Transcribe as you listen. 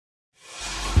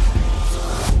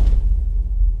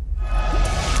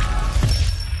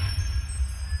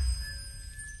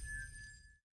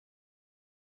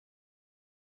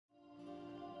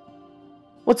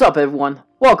What's up everyone?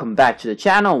 Welcome back to the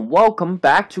channel and welcome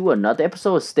back to another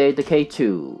episode of Decay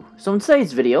 2. So in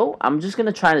today's video, I'm just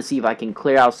gonna try to see if I can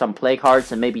clear out some play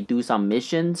cards and maybe do some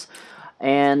missions.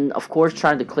 And of course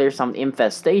trying to clear some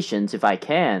infestations if I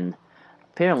can.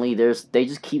 Apparently they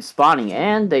just keep spawning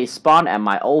and they spawn at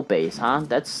my old base, huh?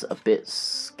 That's a bit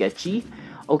sketchy.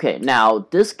 Okay, now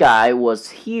this guy was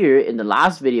here in the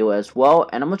last video as well,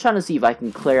 and I'm gonna try to see if I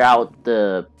can clear out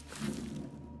the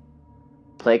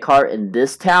play card in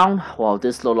this town. Well,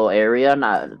 this little area,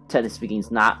 not technically speaking,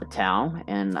 is not a town,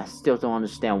 and I still don't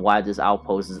understand why this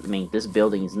outpost is, this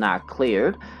building is not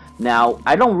cleared. Now,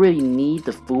 I don't really need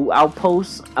the food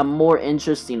outpost. I'm more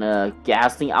interested in a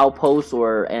gasoline outpost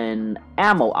or an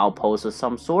ammo outpost of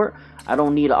some sort. I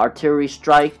don't need an artillery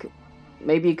strike.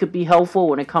 Maybe it could be helpful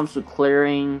when it comes to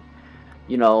clearing,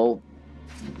 you know,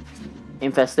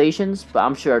 infestations, but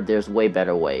I'm sure there's way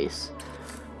better ways.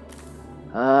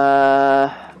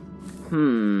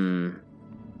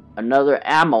 Another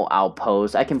ammo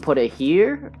outpost. I can put it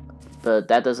here, but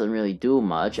that doesn't really do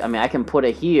much. I mean, I can put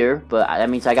it here, but that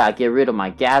means I gotta get rid of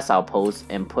my gas outpost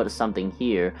and put something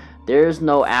here. There's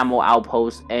no ammo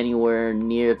outpost anywhere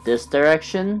near this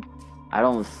direction. I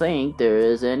don't think there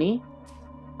is any.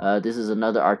 This is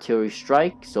another artillery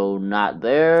strike, so not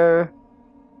there.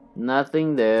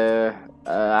 Nothing there.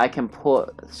 I can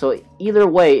put, so either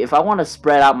way, if I want to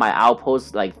spread out my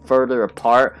outposts like further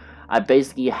apart, I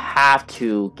basically have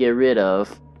to get rid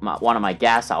of one of my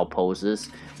gas outposts,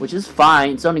 which is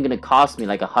fine. It's only going to cost me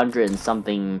like 100 and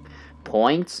something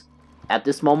points. At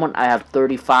this moment I have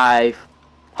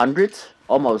 3,500,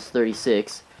 almost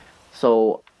 36,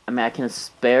 so I mean I can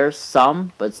spare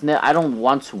some, but I don't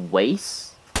want to waste.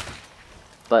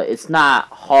 But it's not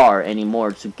hard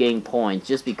anymore to gain points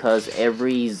just because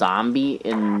every zombie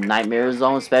in Nightmare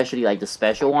Zone, especially like the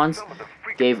special ones,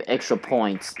 gave extra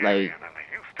points. Like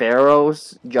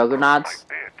Pharaohs, Juggernauts.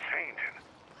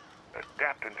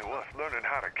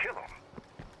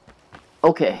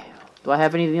 Okay, do I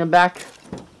have anything in the back?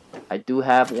 I do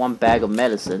have one bag of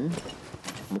medicine.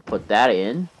 I'm gonna put that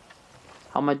in.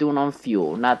 How am I doing on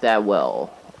fuel? Not that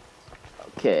well.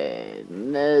 Okay,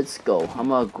 let's go. I'm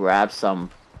gonna grab some.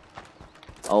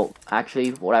 Oh,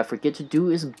 actually, what I forget to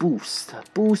do is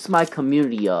boost my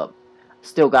community up.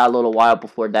 Still got a little while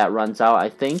before that runs out, I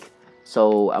think.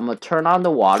 So I'm gonna turn on the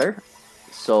water,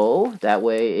 so that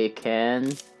way it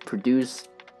can produce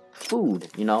food,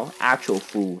 you know, actual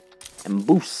food, and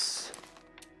boost.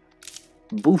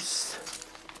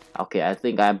 Okay, I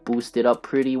think I boosted up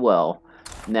pretty well.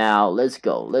 Now let's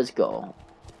go.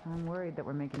 I'm worried that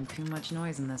we're making too much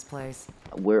noise in this place.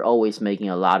 We're always making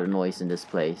a lot of noise in this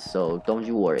place, so don't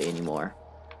you worry anymore.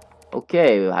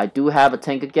 Okay, I do have a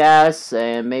tank of gas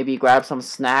and maybe grab some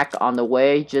snack on the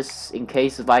way just in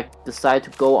case if I decide to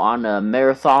go on a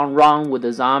marathon run with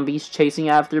the zombies chasing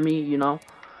after me, you know.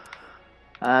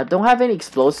 Don't have any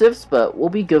explosives, but we'll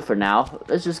be good for now.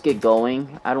 Let's just get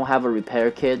going. I don't have a repair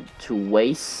kit to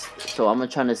waste, so I'm gonna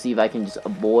try to see if I can just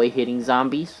avoid hitting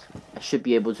zombies. I should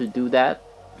be able to do that.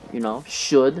 You know,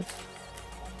 should.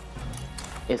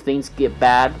 If things get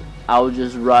bad, I'll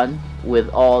just run with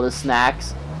all the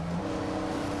snacks.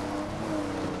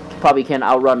 Probably can't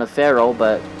outrun a Pharaoh,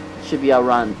 but should be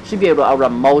able to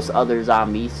outrun most other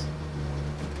zombies.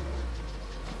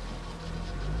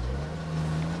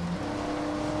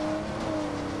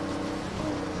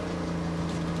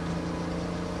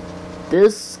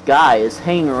 This guy is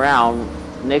hanging around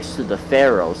next to the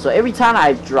Pharaoh, so every time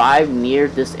I drive near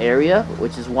this area,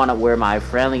 which is one of where my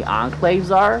friendly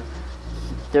enclaves are,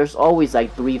 there's always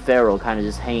like 3 Pharaoh kind of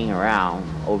just hanging around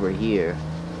over here.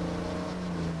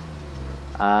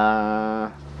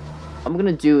 I'm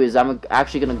gonna do is I'm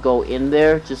actually gonna go in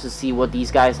there just to see what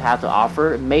these guys have to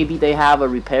offer. Maybe they have a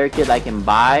repair kit I can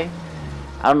buy.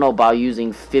 I don't know about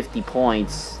using 50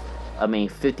 points,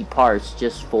 50 parts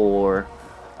just for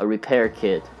a repair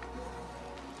kit.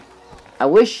 I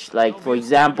wish, like, for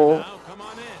example,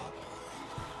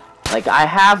 like, I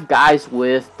have guys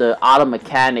with the auto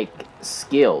mechanic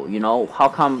skill, you know? How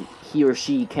come he or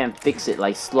she can't fix it,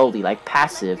 like, slowly, like,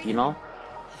 passive, you know?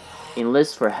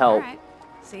 Enlist for help. Alright,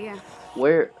 see ya.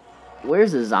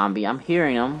 Where's the zombie? I'm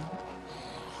hearing him.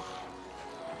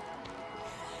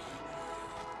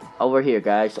 Over here,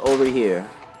 guys, over here.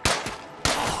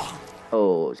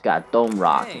 Oh, it's got dome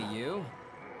rock. Hey, you.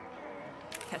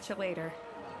 Catch you later.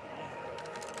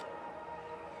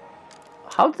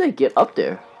 How did they get up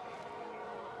there?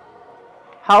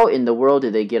 How in the world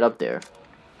did they get up there?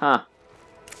 Huh.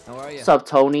 How are you? What's up,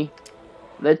 Tony?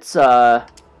 Let's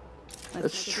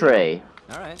trade.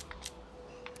 Alright.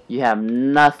 You have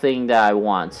nothing that I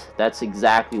want. That's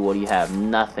exactly what you have.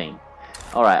 Nothing.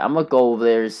 Alright, I'm gonna go over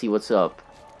there and see what's up.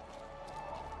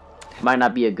 Might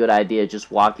not be a good idea just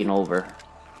walking over.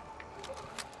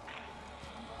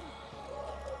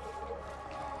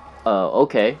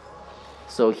 Okay.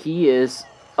 So he is...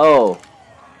 Oh.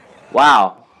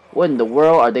 Wow. What in the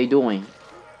world are they doing?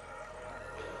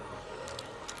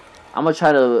 I'm gonna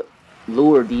try to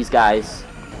lure these guys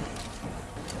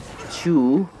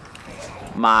to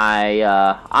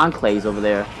my enclaves over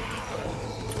there.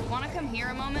 Wanna come here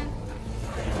a moment?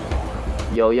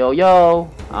 Yo, yo,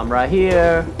 yo. I'm right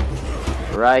here.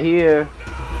 Right here.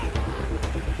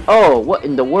 Oh, what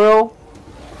in the world?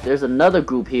 There's another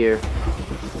group here.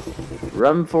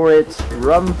 Run for it.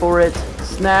 Run for it.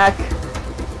 Snack.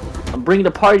 I'm bringing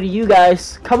the party to you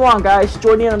guys. Come on, guys.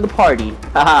 Join in on the party.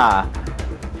 Haha.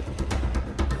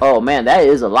 Oh, man. That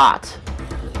is a lot.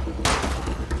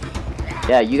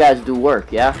 Yeah, you guys do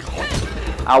work, yeah?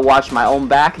 I'll watch my own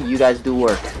back. You guys do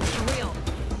work.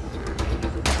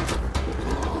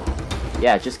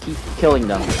 Yeah, just keep killing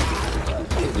them.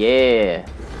 Yeah.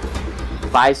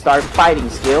 5-star fighting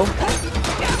skill.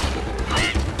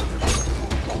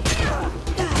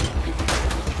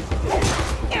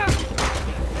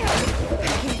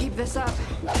 Can't keep this up.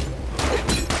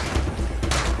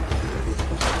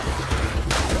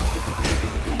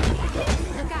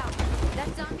 Look out. That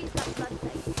zombie's got blood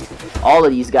plague. All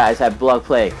of these guys have blood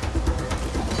plague.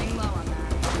 Getting low on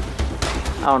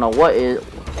that. I don't know what is...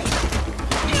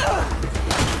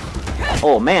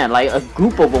 Oh man, like a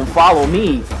group of them follow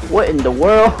me. What in the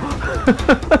world?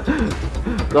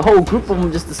 The whole group of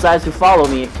them just decides to follow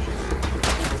me.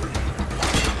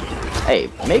 Hey,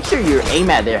 make sure you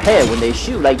aim at their head when they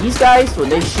shoot. Like these guys, when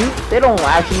they shoot, they don't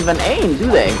actually even aim, do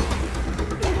they?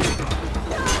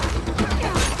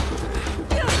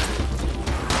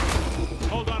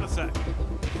 Hold on a sec.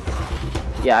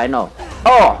 Yeah, I know.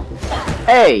 Oh!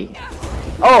 Hey!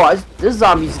 Oh, this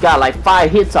zombie's got like 5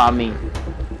 hits on me.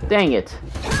 Dang it.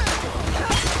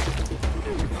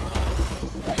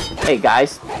 Hey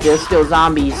guys, there's still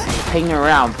zombies hanging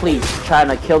around. Please, try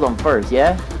to kill them first,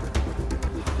 yeah?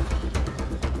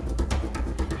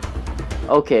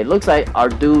 Okay, looks like our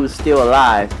dude's still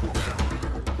alive.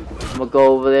 I'm gonna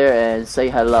go over there and say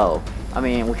hello. I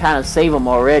mean, we kind of saved him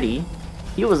already.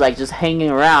 He was like just hanging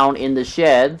around in the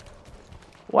shed.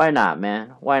 Why not,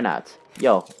 man? Why not?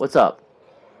 Yo, what's up?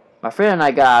 My friend and I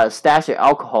got a stash of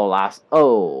alcohol last...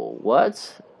 Oh,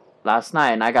 what? Last night,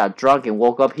 and I got drunk and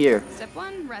woke up here. Step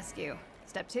 1, rescue.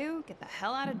 Step 2, get the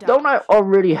hell out of Dodge. Don't I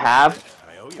already have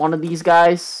one of these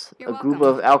guys? You're A group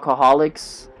welcome. of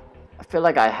alcoholics? I feel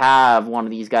like I have one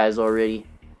of these guys already.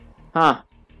 Huh.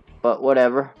 But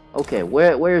whatever. Okay,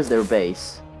 where is their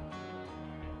base?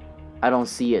 I don't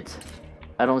see it.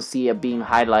 I don't see it being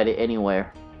highlighted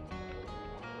anywhere.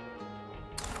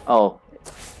 Oh,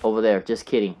 over there. Just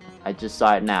kidding. I just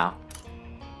saw it now.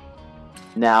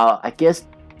 Now, I guess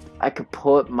I could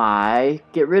put my...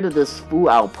 Get rid of this food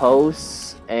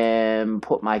outpost and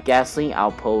put my gasoline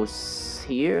outpost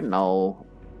here. No,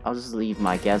 I'll just leave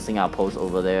my gasoline outpost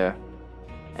over there.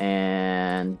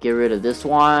 And get rid of this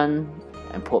one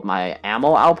and put my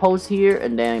ammo outpost here.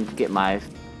 And then get my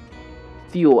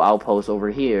fuel outpost over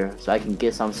here so I can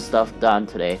get some stuff done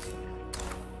today.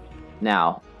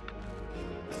 Now,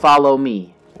 follow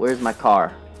me. Where's my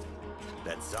car?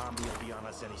 That zombie will be on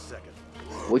us any second.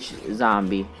 Which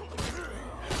zombie?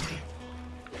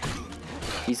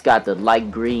 He's got the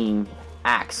light green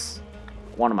axe.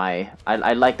 One of my...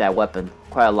 I like that weapon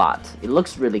quite a lot. It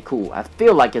looks really cool. I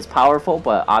feel like it's powerful,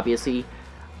 but obviously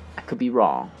I could be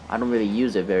wrong. I don't really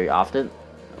use it very often.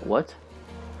 What?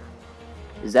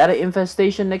 Is that an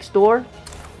infestation next door?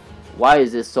 Why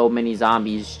is there so many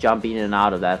zombies jumping in and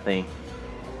out of that thing?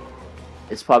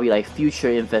 It's probably like future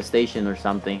infestation or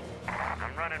something.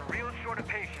 I'm running real short of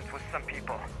patience with some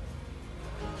people.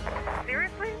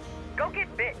 Seriously? Go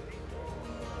get bit.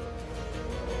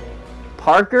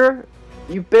 Parker?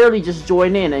 You barely just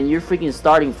joined in and you're freaking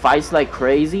starting fights like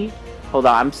crazy? Hold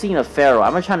on, I'm seeing a pharaoh.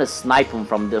 I'm trying to snipe him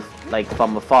from the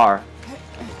from afar.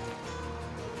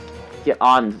 Get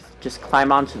on, just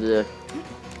climb onto the...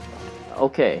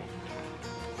 Okay.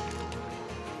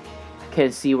 I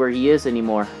can't see where he is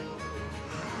anymore.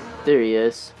 There he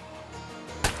is.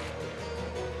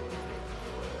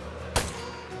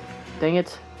 Dang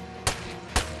it.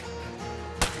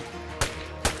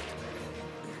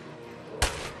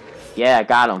 Yeah, I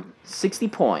got him. 60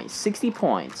 points. 60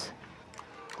 points.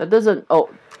 That doesn't...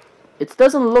 Oh. It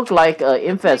doesn't look like an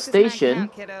infestation.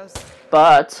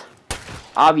 But...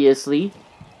 Obviously...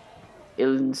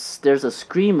 there's a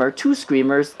screamer. 2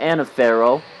 screamers and a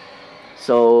pharaoh.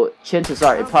 So, chances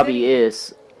are it probably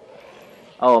is...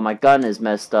 Oh, my gun is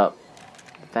messed up.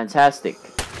 Fantastic.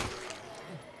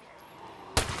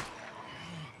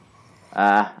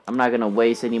 I'm not gonna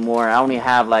waste anymore. I only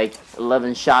have like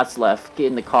 11 shots left. Get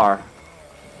in the car.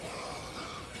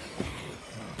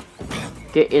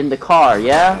 Get in the car,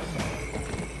 yeah?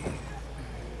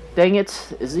 Dang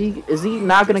it. Is he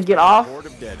not gonna get off?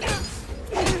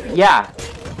 Yeah.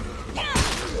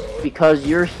 Because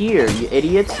you're here, you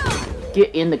idiots.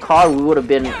 Get in the car, we would have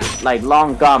been like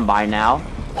long gone by now.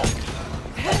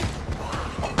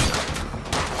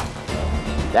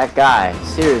 That guy,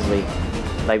 seriously.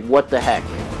 Like, what the heck?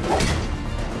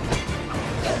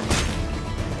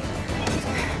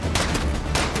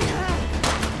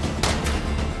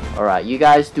 Alright, you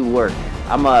guys do work.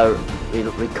 I'm gonna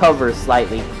recover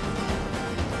slightly.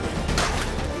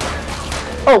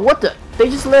 Oh, what the? They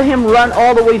just let him run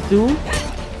all the way through?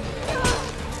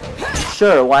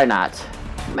 Sure, why not?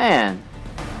 Man.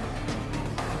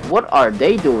 What are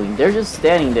they doing? They're just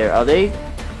standing there. Are they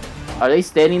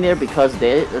standing there because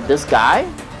this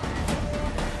guy?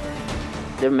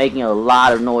 They're making a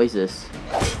lot of noises.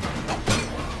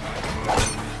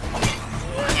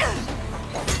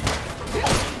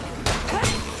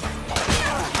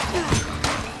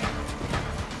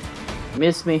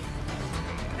 Miss me.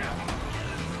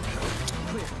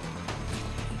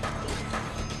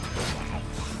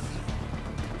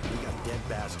 We got dead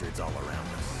bastards all around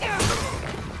us.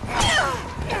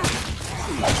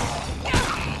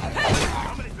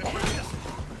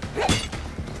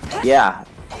 Yeah,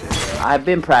 I've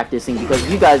been practicing because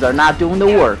you guys are not doing the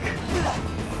work.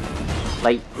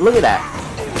 Like, look at that.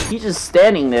 He's just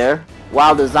standing there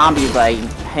while the zombie's like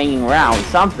hanging around with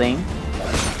something.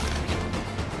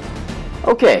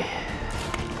 Okay,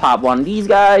 pop one of these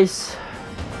guys.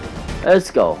 Let's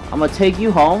go. I'm gonna take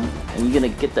you home and you're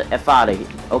gonna get the F out of here.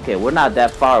 Okay, we're not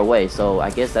that far away, so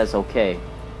I guess that's okay.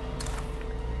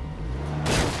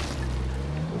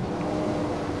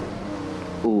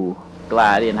 Ooh,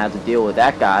 glad I didn't have to deal with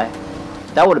that guy.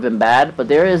 That would have been bad, but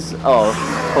there is... Oh,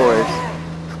 of course.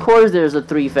 Of course there's the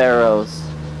 3 pharaohs.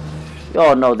 You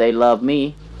all know they love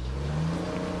me.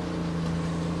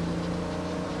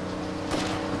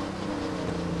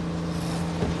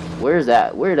 Where's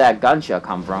that? Where did that gunshot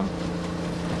come from?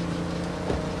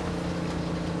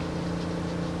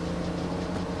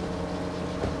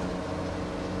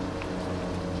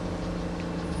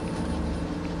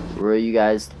 Where you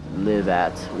guys live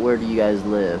at? Where do you guys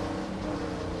live?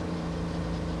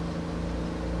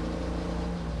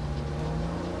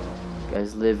 You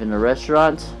guys live in a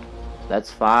restaurant? That's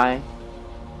fine.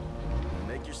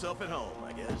 Make yourself at home,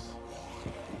 I guess.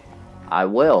 I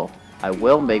will. I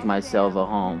will make myself a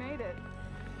home.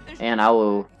 And I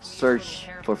will search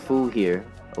for food here,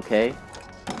 okay?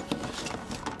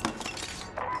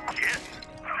 Yes.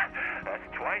 That's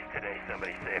twice today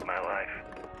somebody saved my life.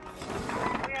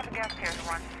 We have a guest here who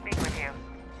wants to speak with you.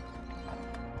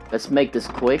 Let's make this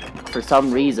quick. For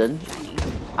some reason,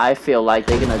 I feel like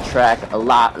they're gonna attract a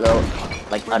lot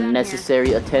of like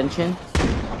unnecessary attention.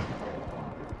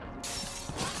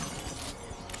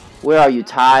 Where are you,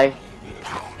 Ty?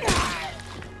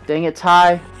 Dang it,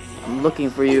 Ty. I'm looking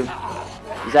for you.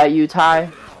 Is that you, Ty?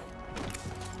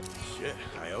 Shit,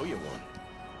 I owe you one.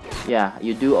 Yeah,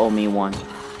 you do owe me one.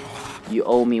 You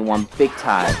owe me one big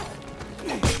time.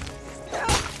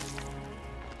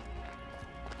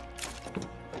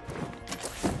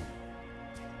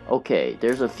 Okay,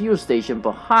 there's a fuel station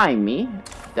behind me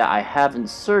that I haven't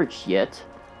searched yet.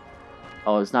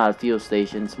 Oh, it's not a fuel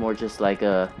station. It's more just like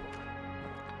a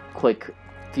quick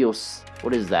fuel...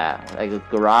 What is that? Like a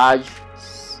garage?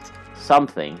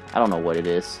 Something. I don't know what it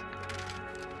is.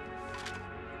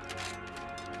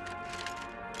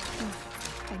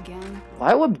 Again.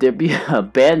 Why would there be a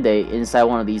band-aid inside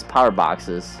one of these power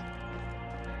boxes?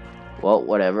 Well,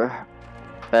 whatever.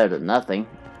 Better than nothing,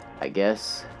 I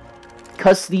guess.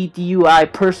 Custody,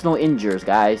 DUI, personal injuries,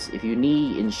 guys. If you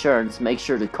need insurance, make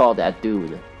sure to call that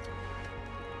dude.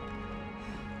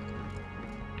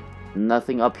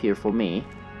 Nothing up here for me.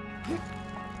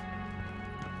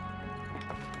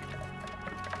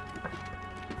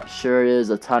 Sure is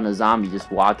a ton of zombies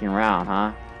just walking around,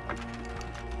 huh?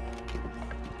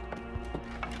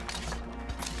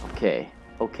 Okay,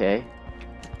 okay.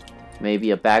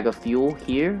 Maybe a bag of fuel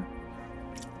here?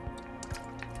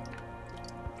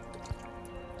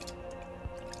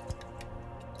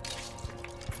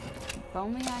 If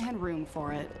only I had room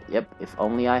for it. Yep, if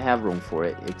only I have room for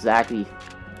it. Exactly.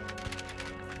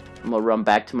 I'm gonna run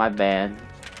back to my van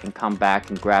and come back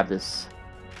and grab this.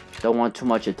 Don't want too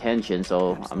much attention,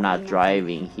 so I'm not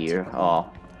driving here.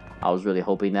 Oh, I was really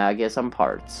hoping that I get some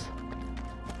parts.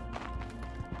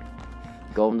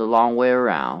 Going the long way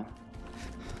around.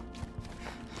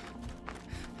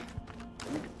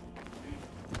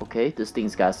 Okay, this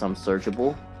thing's got some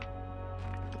searchable.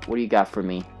 What do you got for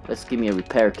me? Let's give me a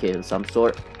repair kit of some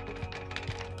sort.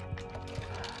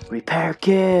 Repair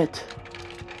kit!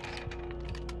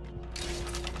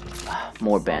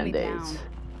 More band-aids.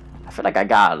 I feel like I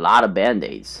got a lot of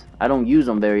band-aids. I don't use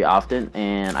them very often,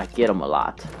 and I get them a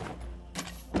lot.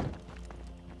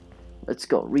 Let's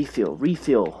go. Refill.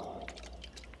 Refill.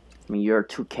 I mean, you're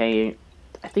 2K.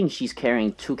 I think she's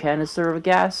carrying 2 canisters of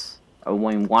gas. Or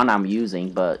one I'm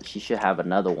using, but she should have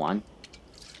another one.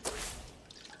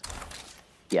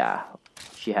 Yeah,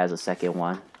 she has a second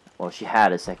one. Well, she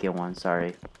had a second one,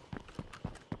 sorry.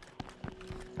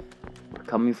 We're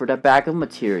coming for that bag of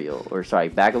material. Or, sorry,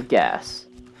 bag of gas.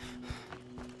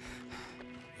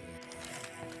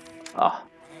 Oh,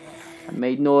 I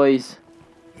made noise.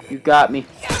 You got me.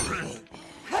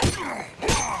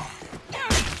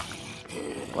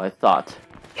 Well, I thought.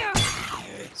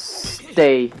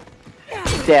 Stay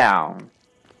down.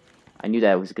 I knew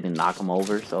that I was gonna knock him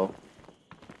over, so.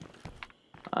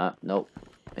 Nope.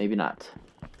 Maybe not.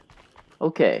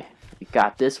 Okay, we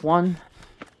got this one.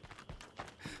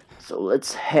 So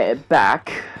let's head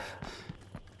back.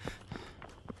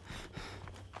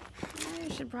 I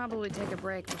should probably take a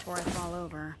break before I fall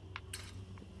over.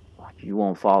 You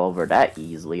won't fall over that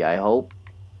easily, I hope.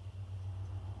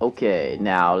 Okay,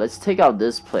 now let's take out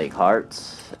this plague heart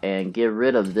and get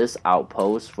rid of this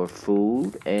outpost for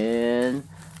food and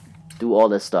do all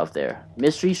this stuff there.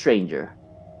 Mystery stranger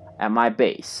at my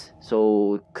base.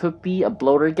 So it could be a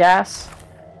bloater gas,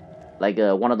 like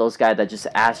one of those guys that just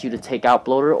asks you to take out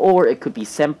bloater, or it could be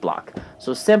scent block.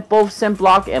 So both scent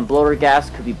block and bloater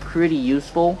gas could be pretty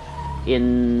useful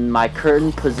in my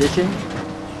current position.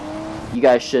 You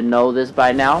guys should know this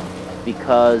by now,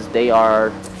 because they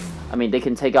are, I mean, they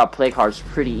can take out plague hearts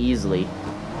pretty easily.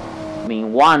 I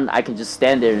mean, one, I can just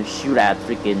stand there and shoot at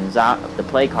freaking the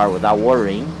plague heart without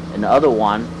worrying. And the other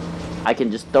one, I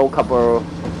can just throw a couple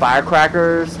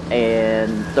firecrackers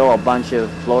and throw a bunch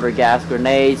of floater gas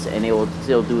grenades, and it will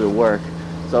still do the work.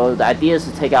 So the idea is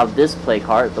to take out this plague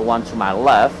heart, the one to my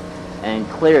left, and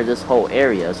clear this whole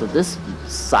area. So this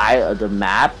side of the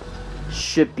map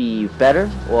should be better.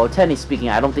 Well, technically speaking,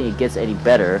 I don't think it gets any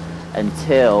better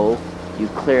until you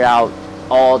clear out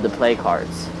all the plague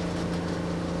hearts.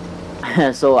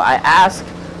 So I asked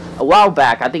a while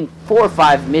back, I think 4 or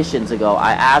 5 missions ago,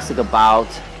 I asked about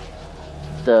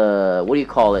the, what do you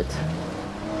call it,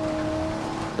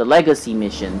 the legacy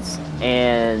missions,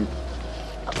 and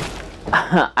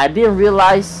I didn't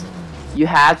realize you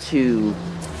had to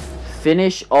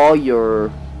finish all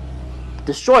your,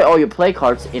 destroy all your plague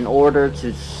hearts in order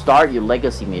to start your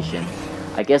legacy mission.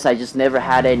 I guess I just never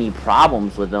had any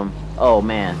problems with them. Oh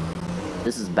man,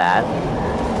 this is bad.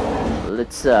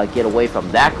 Let's get away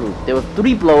from that group. There were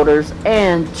 3 bloaters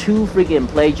and 2 freaking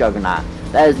plague juggernaut.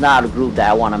 That is not a group that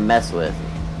I want to mess with.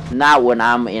 Not when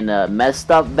I'm in a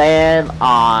messed up van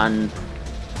on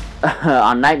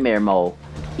on nightmare mode.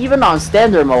 Even on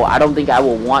standard mode, I don't think I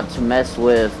will want to mess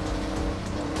with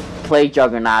plague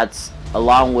juggernauts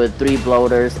along with 3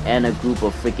 bloaters and a group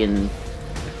of freaking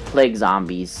plague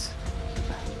zombies.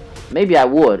 Maybe I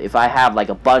would if I have like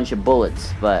a bunch of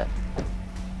bullets, but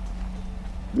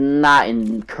not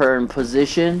in current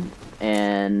position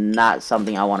and not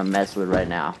something I want to mess with right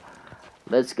now.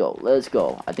 Let's go, let's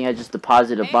go. I think I just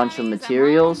deposited a bunch of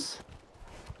materials.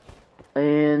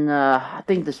 And I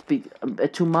think this be a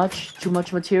bit too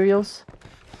much materials.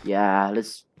 Yeah,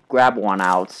 let's grab one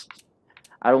out.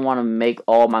 I don't want to make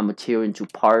all my material into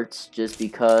parts just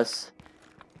because.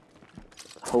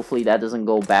 Hopefully that doesn't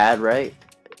go bad, right?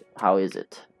 How is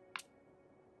it?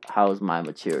 How's my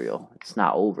material? It's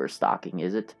not overstocking,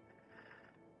 is it?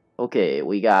 Okay,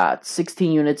 we got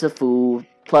 16 units of food,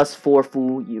 plus 4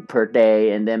 food per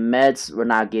day, and then meds, we're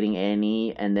not getting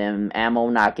any, and then ammo,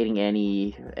 not getting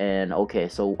any, and okay,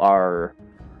 so our,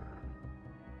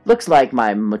 looks like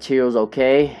my material's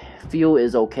okay, fuel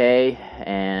is okay,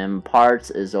 and parts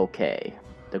is okay.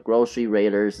 The grocery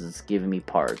raiders is giving me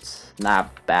parts.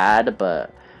 Not bad,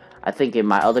 but I think in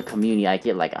my other community, I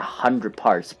get like 100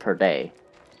 parts per day.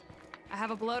 I have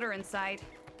a bloater in sight.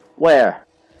 Where?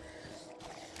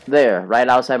 There, right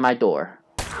outside my door.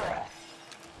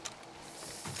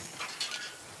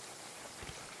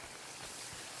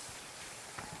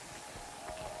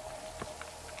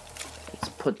 Let's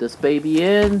put this baby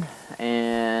in,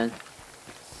 and I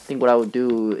think what I would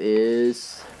do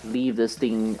is leave this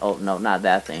thing, oh no, not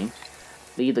that thing.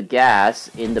 Leave the gas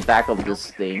in the back of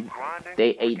this thing.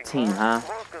 Day 18, huh?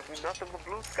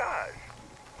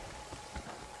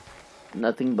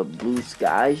 Nothing but blue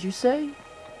skies, you say?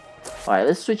 Alright,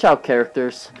 let's switch out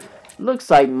characters.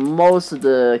 Looks like most of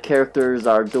the characters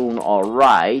are doing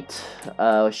alright.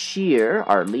 Sheer,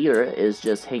 our leader, is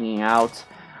just hanging out.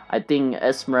 I think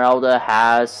Esmeralda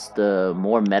has the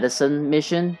more medicine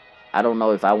mission. I don't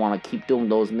know if I want to keep doing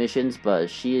those missions, but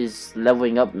she is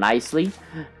leveling up nicely.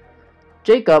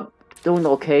 Jacob, doing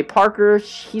okay. Parker,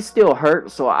 he's still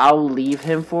hurt, so I'll leave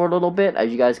him for a little bit.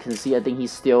 As you guys can see, I think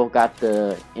he's still got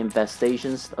the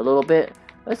infestations a little bit.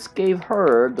 Let's give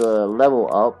her the level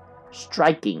up.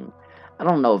 Striking. I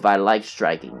don't know if I like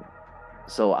striking,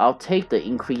 so I'll take the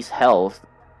increased health.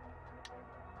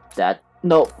 That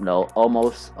no,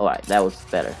 almost. Alright, that was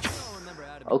better.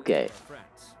 Okay,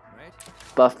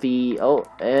 Buffy. Oh,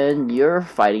 and your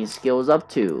fighting skills up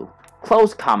too.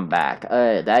 Close combat.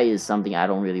 That is something I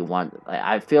don't really want.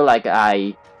 I feel like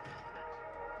I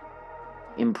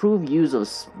improve use of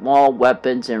small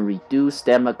weapons and reduce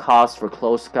stamina cost for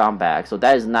close combat. So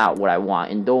that is not what I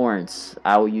want. Endurance.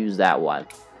 I will use that one.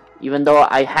 Even though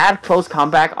I had close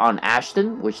combat on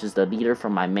Ashton, which is the leader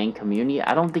from my main community,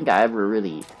 I don't think I ever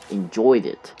really enjoyed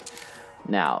it.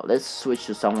 Now, let's switch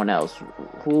to someone else.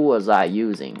 Who was I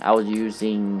using? I was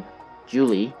using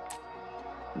Julie.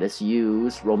 Let's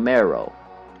use Romero.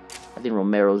 I think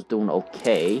Romero's doing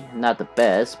okay. Not the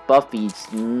best.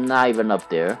 Buffy's not even up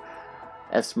there.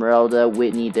 Esmeralda,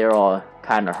 Whitney, they're all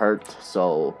kind of hurt.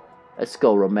 So, let's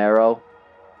go Romero.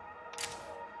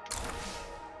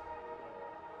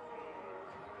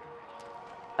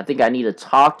 I think I need to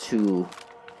talk to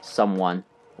someone.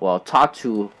 Well, talk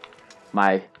to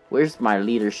my... Where's my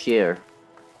leader, Cher?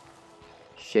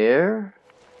 Cher?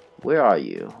 Where are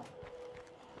you?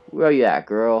 Where are you at,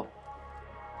 girl?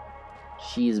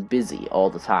 She's busy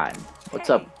all the time. What's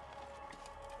up?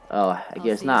 Oh, I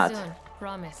guess not.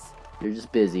 Promise. You're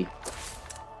just busy.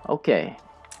 Okay.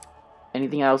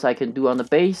 Anything else I can do on the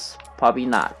base? Probably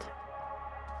not.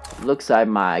 Looks like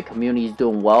my community is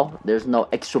doing well. There's no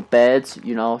extra beds,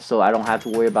 you know, so I don't have to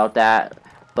worry about that.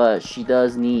 But she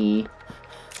does need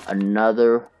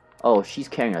another... Oh, she's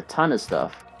carrying a ton of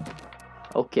stuff.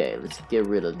 Okay, let's get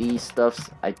rid of these stuffs.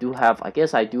 I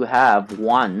guess I do have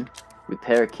one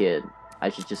repair kit. I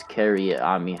should just carry it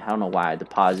on me. I don't know why I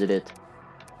deposited it.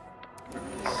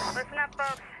 Listen up,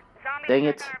 folks. Zombies Dang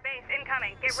it. attacking our base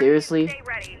incoming. Get Seriously? ready, stay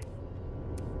ready.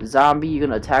 Zombie, you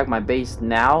gonna attack my base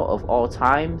now of all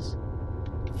times?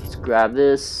 Let's grab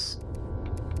this.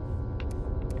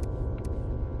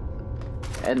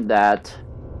 And that.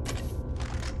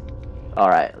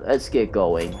 Alright, let's get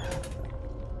going.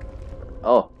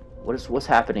 Oh, what's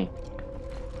happening?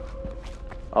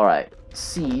 Alright,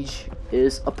 siege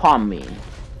is upon me.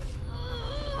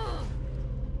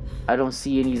 I don't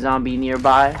see any zombie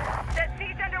nearby. That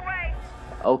siege underway.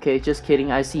 Okay, just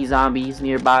kidding. I see zombies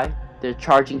nearby. They're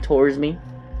charging towards me.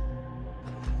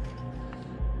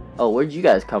 Oh, where'd you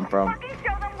guys come from? Fucking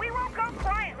show them we won't go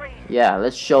quietly. Yeah,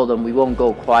 let's show them we won't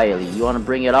go quietly. You wanna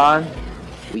bring it on?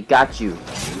 We got you.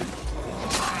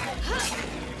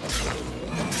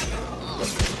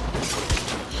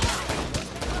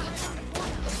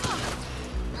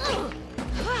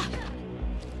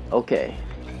 Okay.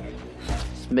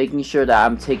 Just making sure that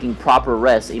I'm taking proper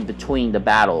rest in between the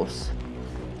battles.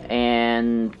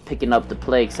 And picking up the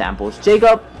plague samples.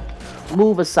 Jacob,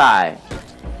 move aside.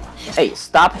 Hey,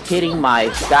 stop hitting my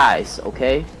guys,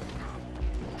 okay?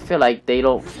 I feel like they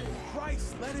don't...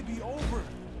 Christ, let it be over.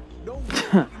 No way you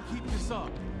can keep this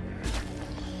up.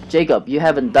 Jacob, you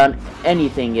haven't done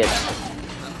anything yet.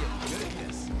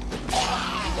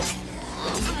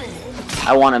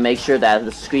 I want to make sure that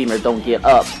the screamer don't get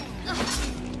up.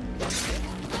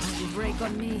 Break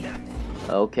on me.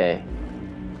 Okay.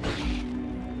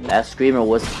 That screamer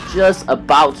was just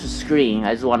about to scream.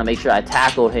 I just want to make sure I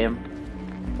tackle him.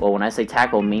 Well, when I say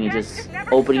tackle, meaning just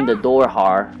opening the door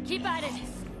hard. Keep at it.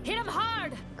 Hit him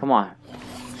hard. Come on.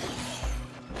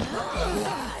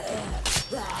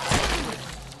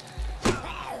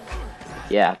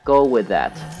 Yeah, go with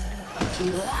that.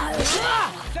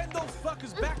 Send those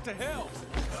fuckers back to hell.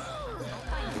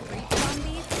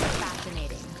 Zombies are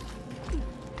fascinating.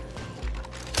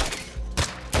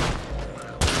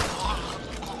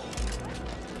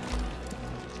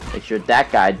 Make sure that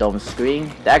guy don't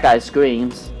scream. That guy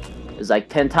screams. It's like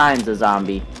 10 times a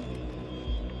zombie.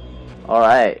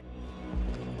 Alright.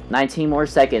 19 more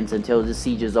seconds until the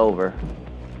siege is over.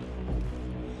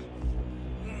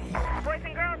 Boys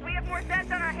and girls, we have more sets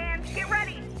on our hands. Get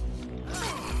ready.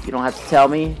 You don't have to tell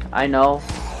me. I know.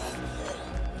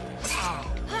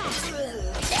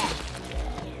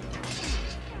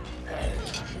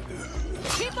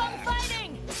 Keep on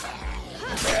fighting.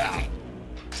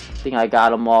 I think I got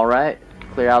them all right.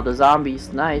 Clear out the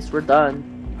zombies. Nice, we're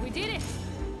done. We did it.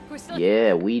 We're still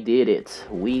Yeah, we did it.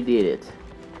 We did it.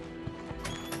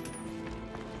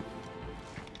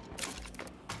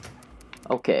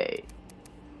 Okay.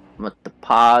 I'm gonna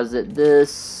deposit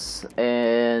this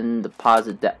and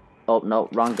deposit that. Oh no,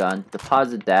 wrong gun.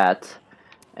 Deposit that.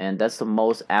 And that's the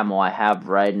most ammo I have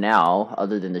right now,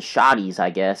 other than the shotties, I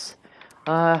guess.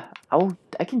 I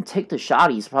can take the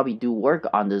shotties, probably do work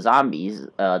on the zombies,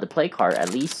 the play card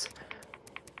at least.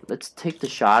 Let's take the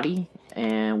shotty,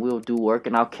 and we'll do work,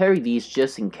 and I'll carry these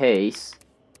just in case.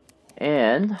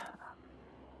 And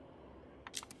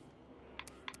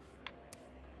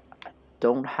I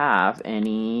don't have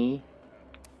any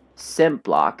scent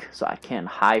block, so I can't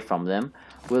hide from them.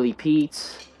 Willie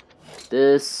Pete,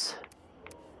 this.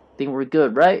 I think we're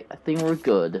good, right? I think we're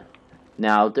good.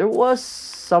 Now, there was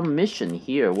some mission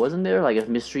here, wasn't there? Like a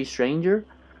mystery stranger?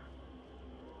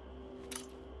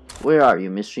 Where are you,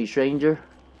 mystery stranger?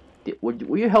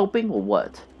 Were you helping or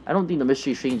what? I don't think the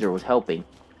mystery stranger was helping.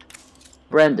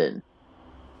 Brandon.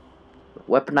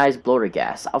 Weaponized bloater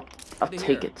gas. I'll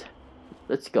take it.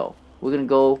 Let's go. We're gonna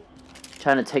go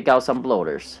trying to take out some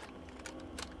bloaters.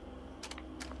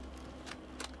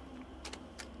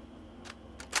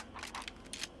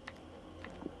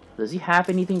 Does he have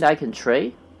anything that I can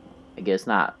trade? I guess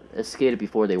not. Let's get it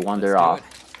before they wander off.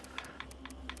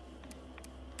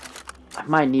 I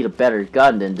might need a better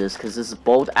gun than this because this is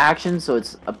bolt action, so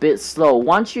it's a bit slow.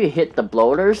 Once you hit the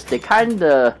bloaters, they kind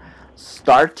of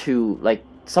start to, like,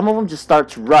 some of them just start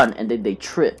to run and then they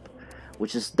trip,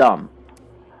 which is dumb.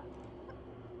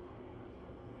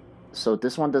 So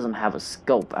this one doesn't have a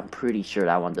scope. I'm pretty sure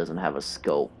that one doesn't have a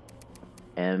scope.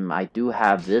 And I do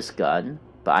have this gun,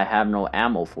 but I have no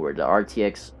ammo for it. The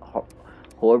RTX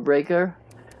Hordebreaker,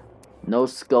 no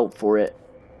scope for it.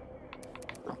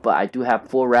 But I do have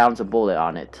 4 rounds of bullet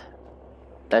on it.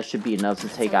 That should be enough to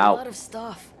take out a lot of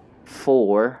stuff.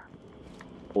 4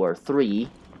 or 3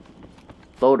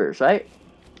 loaders, right?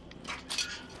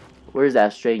 Where's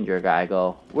that stranger guy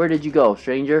go? Where did you go,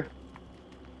 stranger?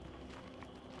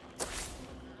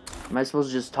 Am I supposed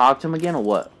to just talk to him again or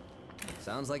what?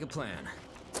 Sounds like a plan.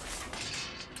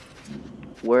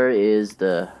 Where is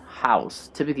the house?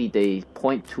 Typically they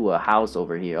point to a house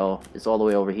over here. Oh, it's all the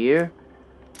way over here.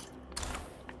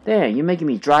 Dang, you're making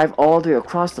me drive all the way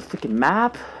across the freaking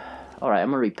map? Alright, I'm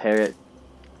gonna repair it.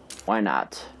 Why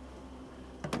not?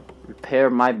 Repair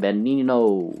my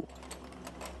Benino.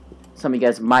 Some of you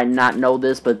guys might not know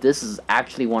this, but this is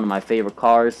actually one of my favorite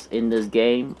cars in this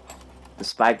game.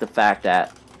 Despite the fact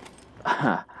that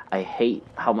I hate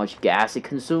how much gas it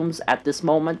consumes at this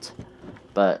moment.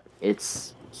 But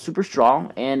it's super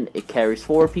strong, and it carries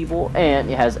 4 people, and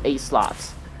it has 8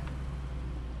 slots.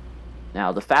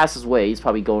 Now, the fastest way is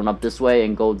probably going up this way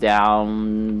and go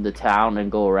down the town and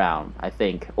go around, I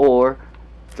think. Or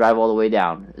drive all the way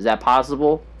down. Is that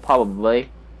possible? Probably.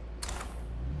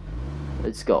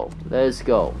 Let's go. Let's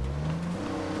go.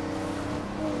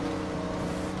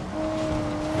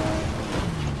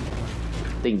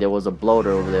 I think there was a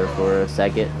bloater over there for a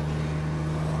second.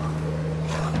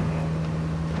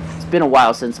 It's been a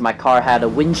while since my car had a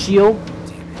windshield.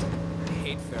 Damn it. I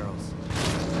hate ferals.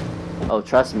 Oh,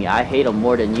 trust me, I hate them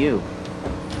more than you.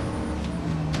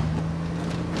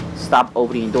 Stop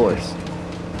opening doors.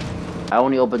 I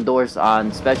only open doors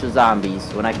on special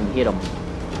zombies when I can hit them.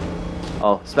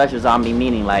 Oh, special zombie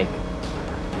meaning like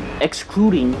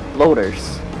excluding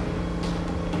bloaters.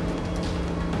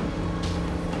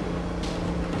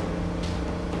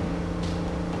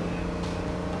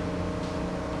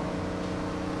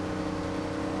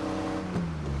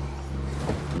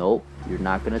 Nope, you're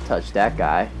not gonna touch that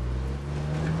guy.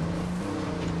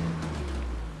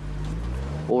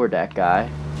 Or that guy.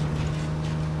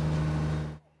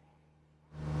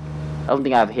 I don't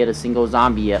think I've hit a single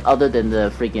zombie yet, other than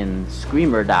the freaking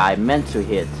screamer that I meant to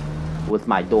hit with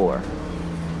my door.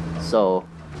 So,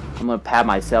 I'm gonna pat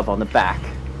myself on the back.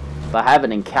 But I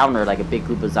haven't encountered like a big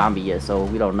group of zombies yet, so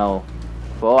we don't know.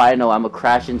 For all I know, I'm gonna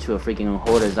crash into a freaking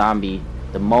horde of zombie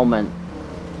the moment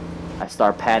I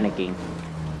start panicking.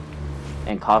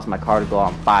 And cause my car to go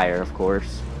on fire, of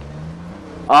course.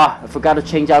 Ah, I forgot to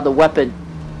change out the weapon.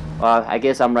 I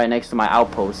guess I'm right next to my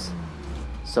outpost.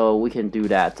 So we can do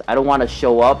that. I don't want to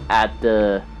show up at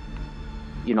the,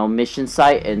 you know, mission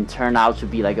site and turn out to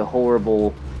be like a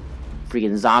horrible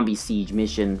freaking zombie siege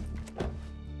mission.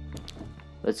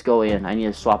 Let's go in. I need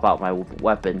to swap out my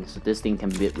weapon so this thing can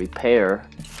be repaired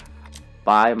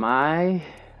by my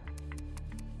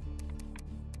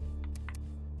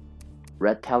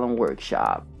Red Talon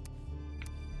Workshop.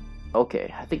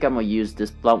 Okay, I think I'm gonna use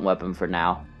this blunt weapon for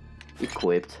now.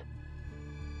 Equipped.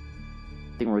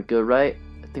 I think we're good, right?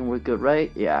 I think we're good,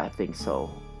 right? Yeah, I think so.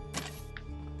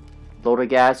 Bloater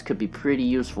gas could be pretty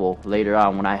useful later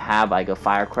on when I have like a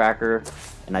firecracker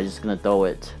and I'm just gonna throw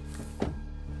it.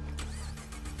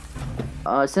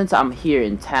 Since I'm here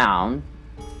in town,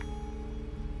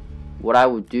 what I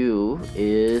would do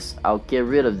is I'll get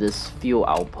rid of this fuel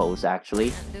outpost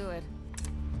actually. Do it.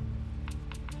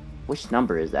 Which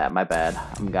number is that? My bad.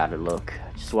 I'm gotta look.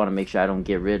 I just want to make sure I don't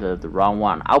get rid of the wrong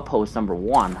one. Outpost number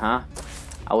 1, huh?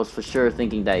 I was for sure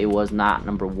thinking that it was not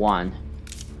number 1.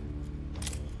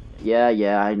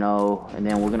 Yeah, I know. And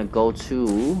then we're gonna go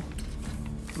to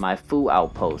my food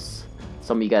outpost.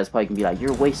 Some of you guys probably can be like,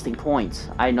 you're wasting points.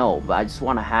 I know, but I just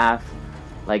want to have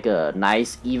like a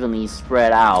nice, evenly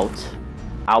spread out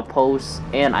outpost,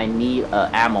 and I need a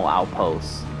ammo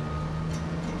outpost.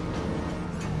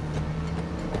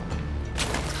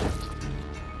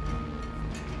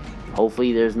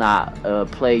 Hopefully there's not a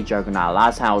plague juggernaut.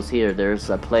 Last time I was here, there's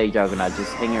a plague juggernaut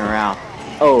just hanging around.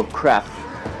 Oh crap.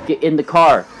 Get in the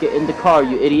car. Get in the car,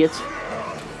 you idiots.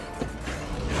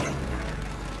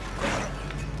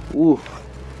 Ooh.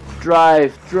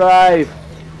 Drive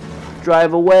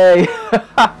away.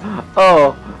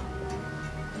 Oh.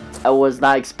 I was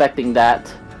not expecting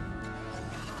that.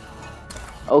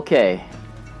 Okay.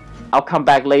 I'll come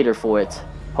back later for it.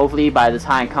 Hopefully by the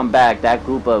time I come back, that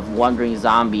group of wandering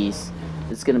zombies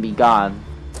is gonna be gone.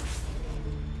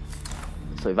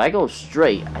 So if I go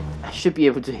straight, I should be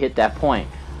able to hit that point,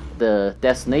 the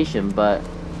destination, but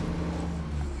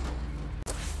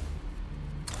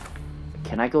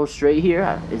can I go straight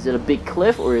here? Is it a big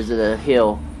cliff or is it a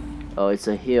hill? Oh, it's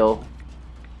a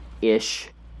hill-ish.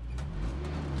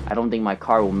 I don't think my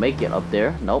car will make it up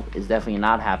there. Nope, it's definitely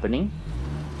not happening.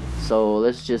 So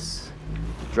let's just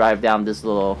drive down this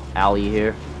little alley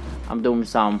here. I'm doing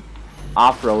some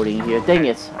off-roading here. Dang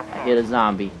it, I hit a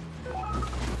zombie.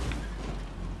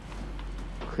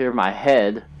 Clear my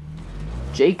head.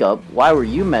 Jacob, why were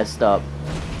you messed up?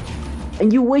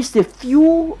 And you wasted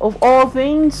fuel of all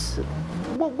things?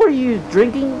 What are you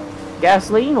drinking?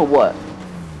 Gasoline or what?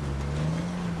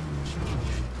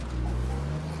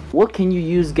 What can you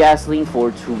use gasoline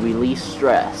for to release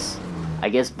stress? I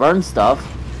guess burn stuff.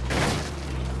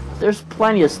 There's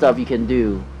plenty of stuff you can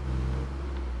do.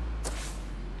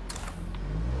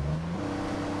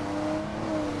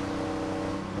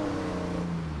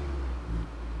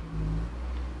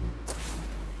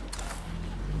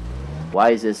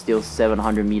 Why is it still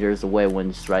 700 meters away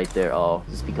when it's right there? Oh,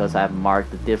 just because I've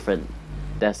marked a different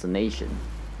destination.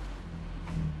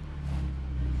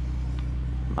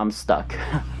 I'm stuck.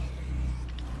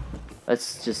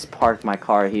 Let's just park my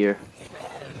car here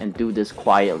and do this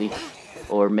quietly.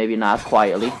 Or maybe not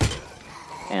quietly.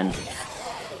 And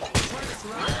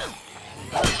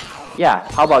yeah,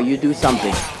 how about you do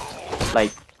something?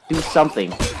 Like, do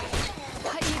something.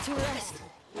 I need to rest.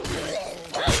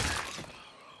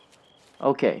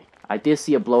 Okay, I did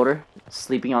see a bloater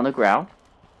sleeping on the ground.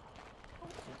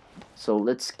 So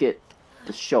let's get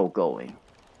the show going.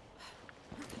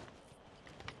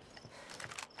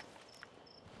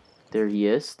 There he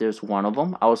is. There's one of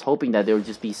them. I was hoping that there would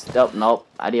just be stuff. Nope,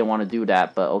 I didn't want to do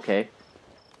that, but okay.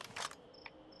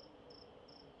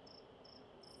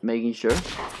 Making sure.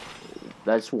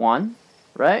 That's one,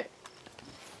 right?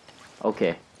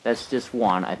 Okay, that's just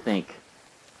one, I think.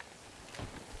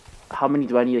 How many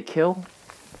do I need to kill?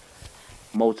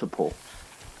 Multiple.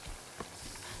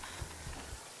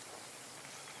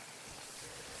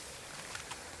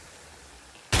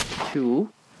 Two.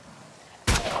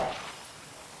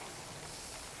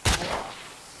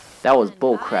 That was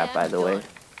bullcrap, by the way.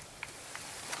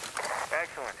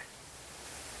 Excellent.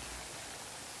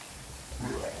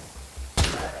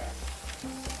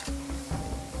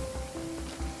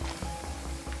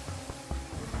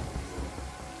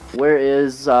 Where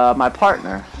is my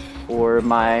partner? Or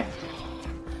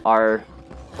our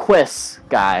quest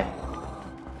guy?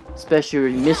 Special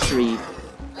mystery.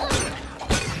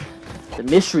 The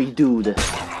mystery dude.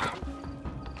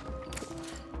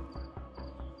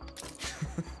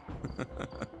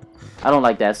 I don't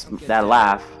like that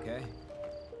laugh. Okay.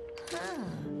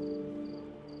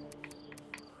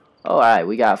 Alright,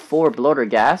 we got 4 bloater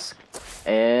gas.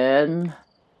 And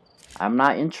I'm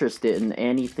not interested in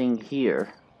anything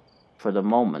here. For the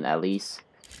moment, at least.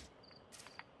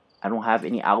 I don't have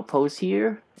any outposts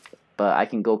here. But I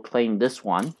can go claim this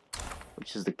one.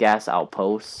 Which is the gas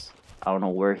outpost. I don't know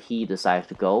where he decides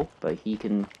to go. But he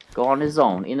can go on his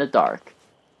own in the dark.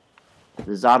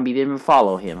 The zombie didn't even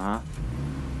follow him, huh?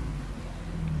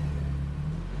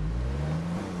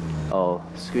 Oh,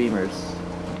 screamers.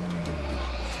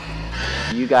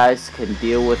 You guys can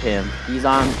deal with him. He's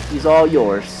all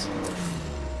yours.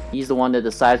 He's the one that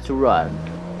decides to run.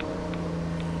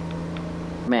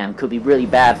 Man, could be really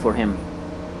bad for him.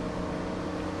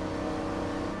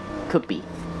 Could be.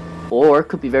 Or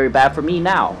could be very bad for me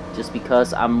now, just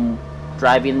because I'm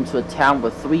driving into a town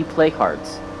with 3 plague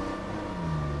hearts.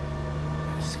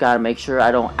 Just gotta make sure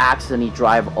I don't accidentally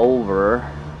drive over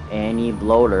any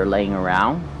bloater laying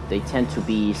around. They tend to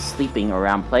be sleeping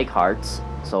around plague hearts,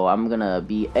 so I'm gonna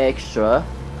be extra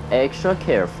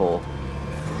careful.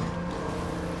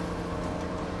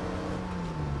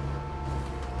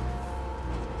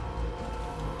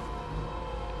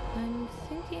 I'm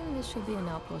thinking this should be an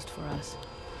outpost for us.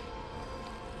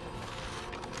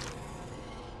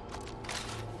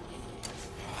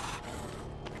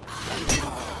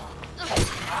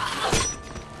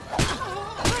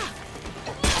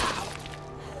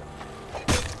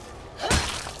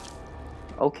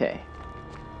 Okay.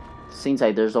 Seems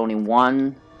like there's only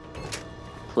one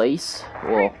place.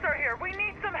 Well, Creeps are here. We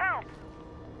need some help.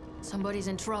 Somebody's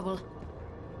in trouble.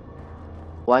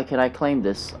 why can I claim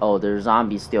this? Oh, there's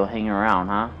zombies still hanging around,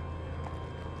 huh?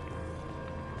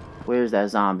 Where's that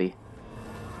zombie?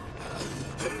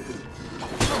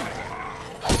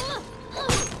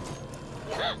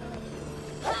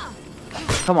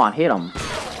 Come on, hit him.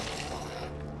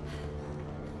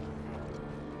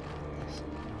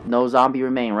 No zombie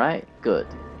remain, right? Good,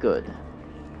 good.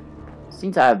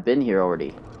 Seems I have been here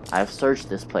already. I've searched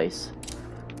this place.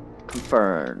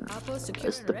 Confirm. Outpost secured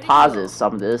Let's and ready to deposit go.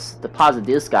 some of this. Deposit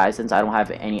this guy since I don't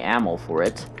have any ammo for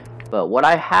it. But what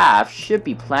I have should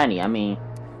be plenty. I mean,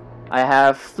 I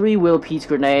have 3 Willowpeach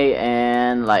grenade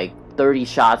and like 30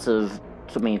 shots of,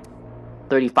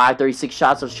 35, 36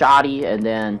 shots of shoddy, and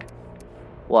then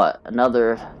what?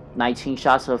 Another 19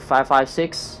 shots of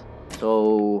 5.56.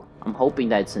 So I'm hoping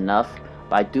that's enough.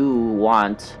 But I do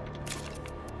want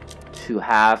to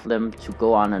have them to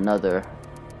go on another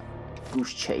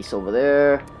goose chase over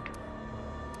there.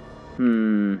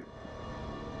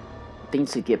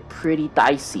 Things could get pretty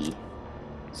dicey.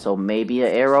 So maybe an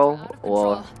arrow Out of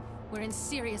or control. We're in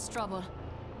serious trouble.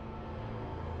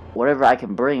 whatever I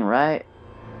can bring, right?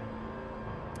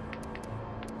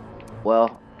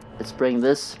 Well, let's bring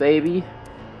this baby.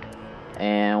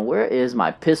 And where is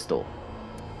my pistol?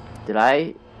 Did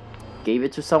I give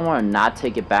it to someone and not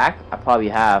take it back? I probably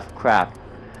have. Crap.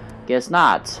 Guess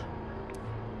not.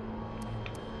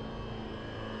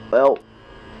 Well,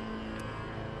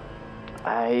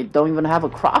 I don't even have a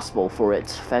crossbow for it.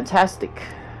 Fantastic.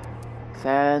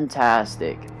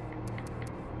 Fantastic.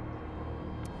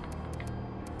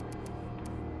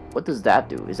 What does that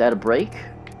do? Is that a break?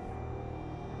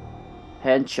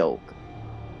 Hand choke.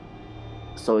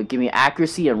 So it give me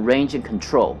accuracy and range and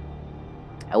control.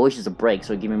 I wish it's a break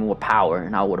so it give me more power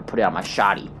and I would have put it on my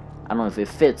shoddy. I don't know if it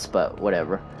fits, but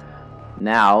whatever.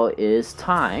 Now is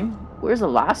time. Where's the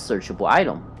last searchable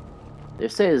item? There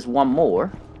says one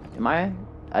more. I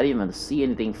didn't even see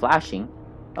anything flashing.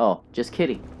 Oh, just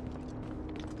kidding.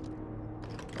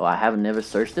 Oh, I haven't never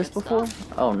searched this before?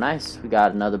 Oh, nice. We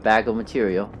got another bag of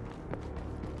material.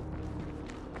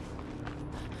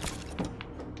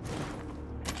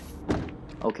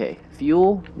 Okay,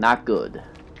 fuel, not good.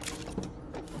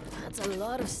 That's a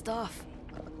lot of stuff.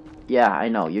 Yeah, I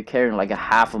know. You're carrying like a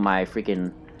half of my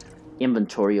freaking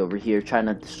inventory over here trying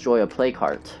to destroy a plague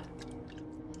heart.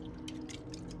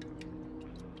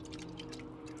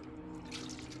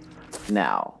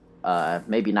 Now,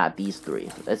 maybe not these 3.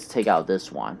 Let's take out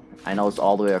this one. I know it's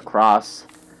all the way across.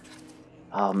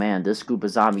 Oh man, this group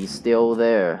of zombies still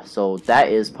there. So that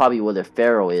is probably where the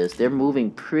Pharaoh is. They're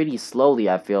moving pretty slowly,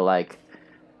 I feel like.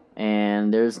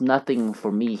 And there's nothing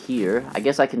for me here. I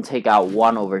guess I can take out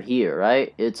one over here,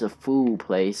 right? It's a food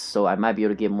place, so I might be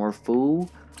able to get more food.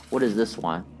 What is this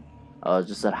one? Oh,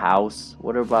 just a house.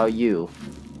 What about you?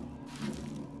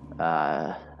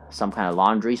 Some kind of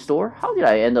laundry store? How did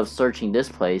I end up searching this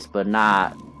place but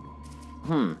not...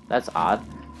 that's odd.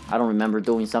 I don't remember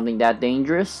doing something that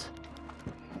dangerous.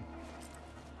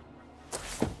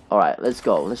 Alright, let's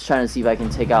go. Let's try to see if I can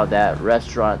take out that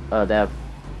restaurant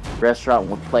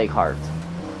with plague heart.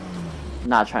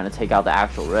 Not trying to take out the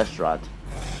actual restaurant.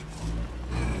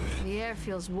 The air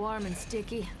feels warm and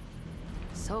sticky.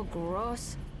 So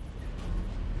gross.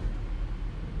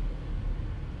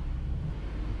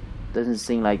 Doesn't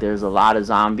seem like there's a lot of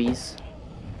zombies.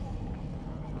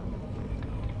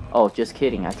 Oh, just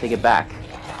kidding. I take it back.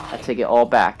 I take it all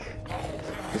back.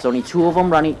 There's only 2 of them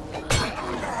running.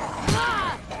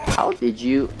 How did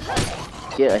you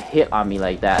get a hit on me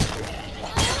like that?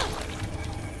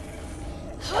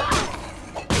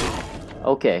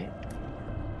 Okay.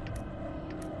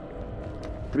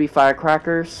 3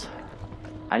 firecrackers.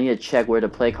 I need to check where the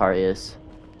plague heart is.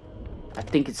 I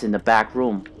think it's in the back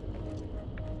room.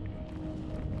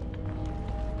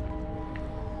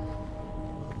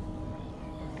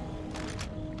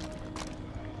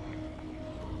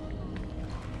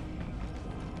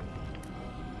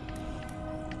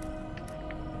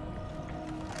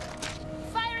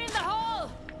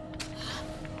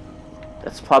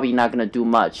 That's probably not gonna do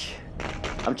much.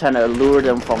 I'm trying to lure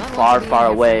them from far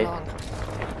away.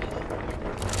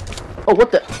 Oh,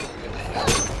 what the?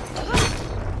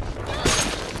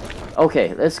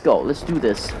 Okay, let's go. Let's do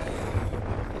this.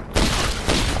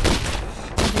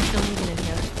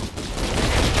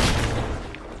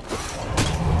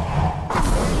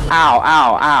 Ow,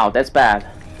 ow, ow. That's bad.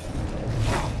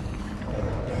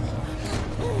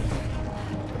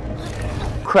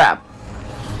 Crap.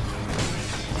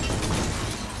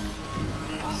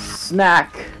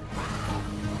 Snack.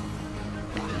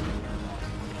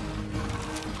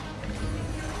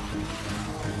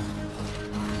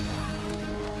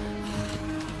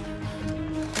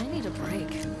 I need a break.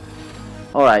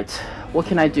 Alright, what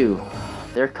can I do?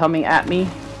 They're coming at me.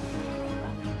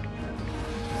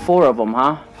 4 of them,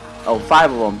 huh? Oh,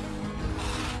 5 of them.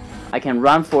 I can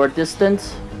run for a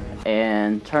distance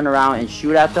and turn around and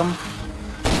shoot at them.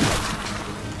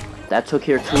 That took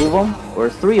care of 2 of them, or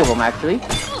 3 of them actually.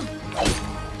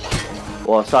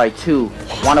 Well, sorry, 2.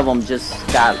 1 of them just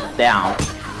got down.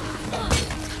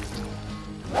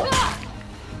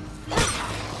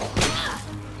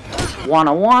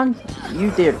 One-on-one?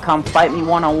 You dare come fight me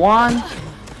one-on-one?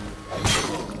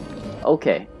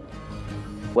 Okay.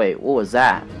 Wait, what was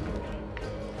that?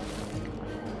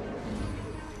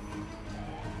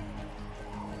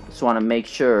 Just want to make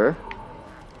sure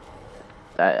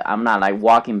that I'm not like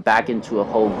walking back into a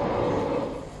hole.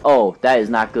 Oh, that is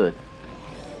not good.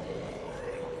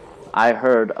 I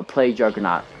heard a play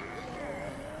juggernaut.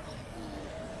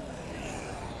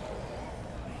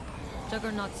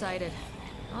 Juggernaut sighted.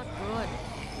 Not good.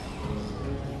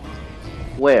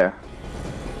 Where?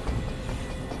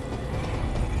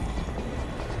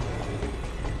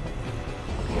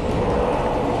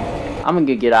 I'm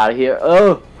gonna get out of here.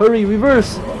 Oh, hurry,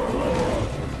 reverse!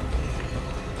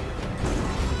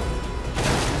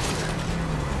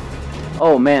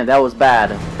 Oh man, that was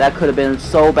bad. That could have been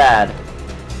so bad.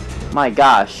 My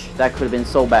gosh, that could have been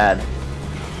so bad.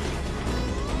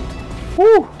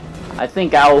 Whew! I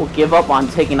think I will give up on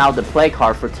taking out the play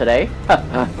card for today.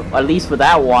 At least for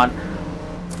that one.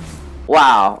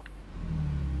 Wow.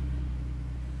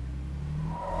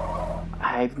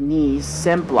 I need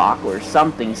scent block or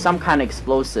something, some kind of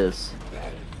explosives.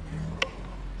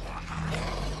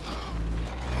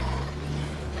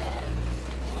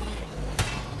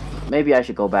 Maybe I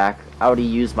should go back. I already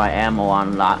used my ammo on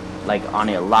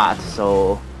it a lot,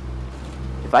 so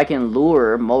if I can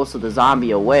lure most of the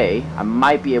zombie away, I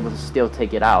might be able to still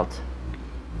take it out.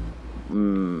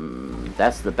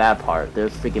 That's the bad part.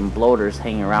 There's freaking bloaters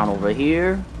hanging around over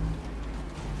here.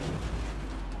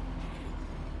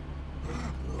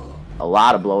 A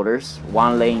lot of bloaters.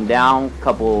 One laying down,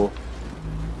 couple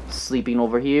sleeping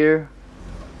over here.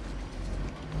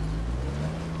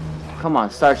 Come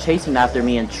on, start chasing after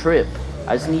me and trip.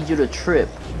 I just need you to trip.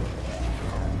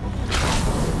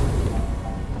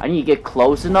 I need to get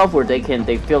close enough where they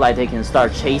feel like they can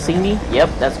start chasing me. Yep,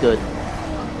 that's good.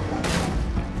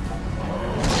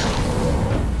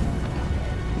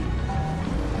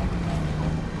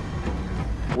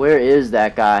 Where is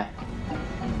that guy?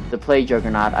 The play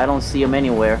juggernaut. I don't see him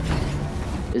anywhere.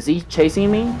 Is he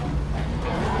chasing me?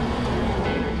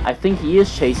 I think he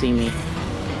is chasing me.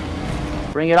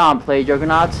 Bring it on, play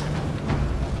juggernaut.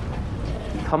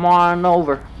 Come on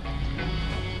over.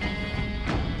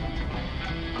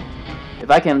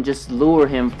 If I can just lure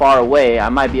him far away, I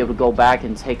might be able to go back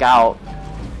and take out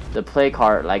the play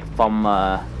card like from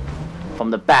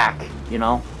the back, you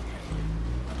know.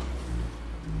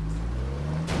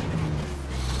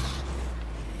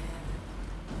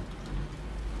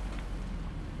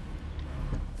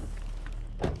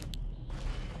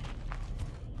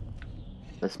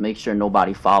 Let's make sure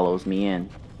nobody follows me in.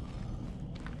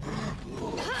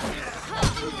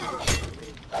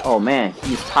 Oh man,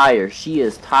 he's tired. She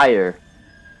is tired.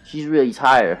 She's really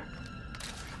tired.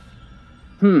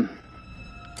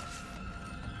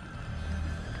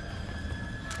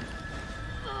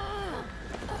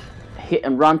 Hit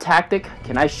and run tactic.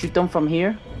 Can I shoot them from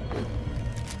here?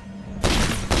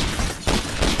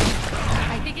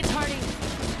 I think it's hurting.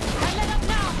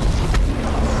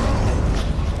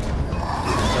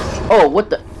 Oh, what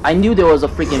the? I knew there was a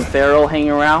freaking pharaoh hanging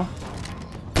around.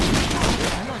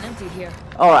 I'm on empty here.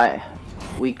 Alright.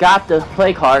 We got the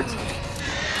play cards.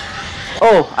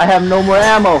 Oh, I have no more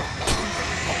ammo.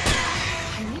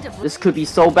 This could be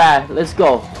so bad. Let's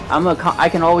go. I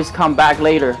can always come back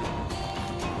later.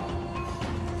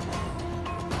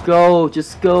 Go,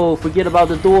 just go. Forget about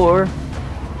the door.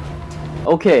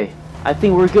 Okay, I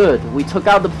think we're good. We took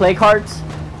out the play cards.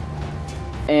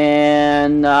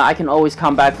 And I can always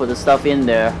come back for the stuff in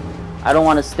there. I don't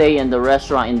want to stay in the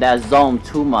restaurant in that zone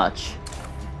too much.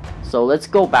 So let's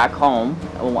go back home.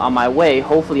 On my way,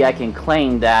 hopefully I can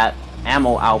claim that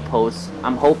ammo outpost.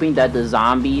 I'm hoping that the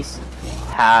zombies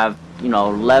have, you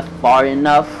know, left far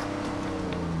enough.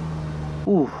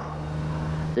 Ooh.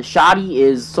 The shotty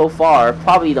is so far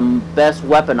probably the best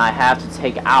weapon I have to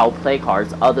take out play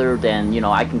cards, other than, you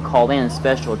know, I can call in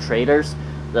special traders.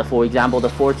 For example, the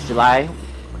 4th of July,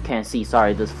 can't see,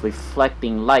 sorry, this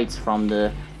reflecting lights from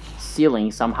the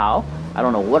ceiling somehow. I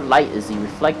don't know what light is he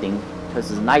reflecting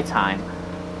because it's nighttime.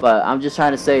 But I'm just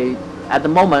trying to say, at the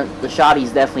moment, the shotty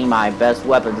is definitely my best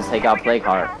weapon to take out play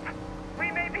card.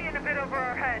 We may be in a bit over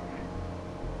our heads.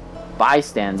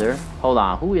 Bystander? Hold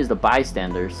on, who is the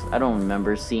bystanders? I don't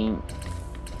remember seeing.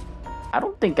 I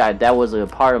don't think that was a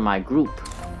part of my group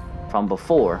from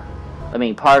before. I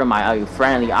mean, part of my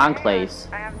friendly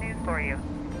enclaves. I have news for you.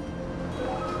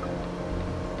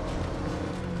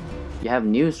 You have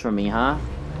news for me, huh?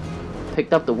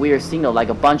 Picked up the weird signal like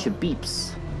a bunch of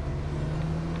beeps.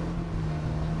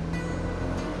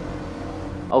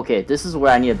 Okay, this is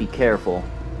where I need to be careful.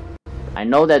 I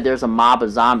know that there's a mob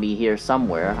of zombie here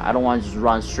somewhere. I don't want to just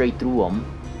run straight through them.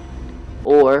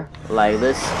 Or, like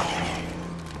this.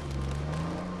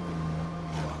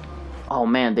 Oh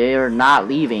man, they are not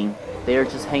leaving. They are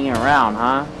just hanging around,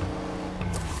 huh?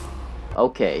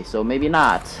 Okay, so maybe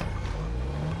not.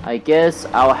 I guess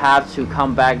I'll have to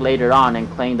come back later on and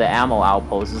claim the ammo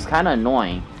outpost. It's kind of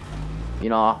annoying. You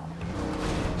know,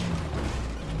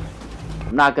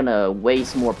 I'm not gonna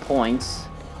waste more points.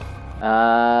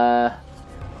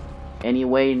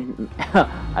 Anyway,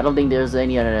 I don't think there's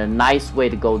any nice way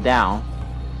to go down.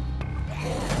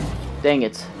 Dang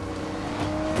it.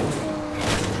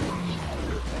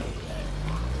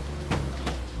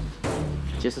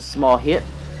 Just a small hit?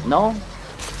 No?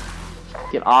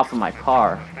 Get off of my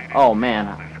car. Oh man,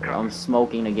 I'm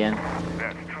smoking again.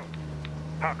 That's true.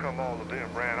 How come all of them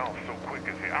ran off so quick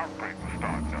as the outbreak was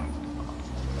starting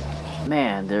up?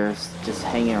 Man, they're just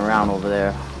hanging around over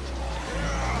there.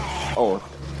 Oh.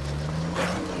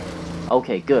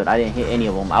 Okay, good. I didn't hit any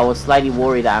of them. I was slightly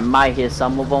worried that I might hit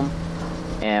some of them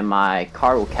and my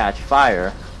car will catch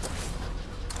fire.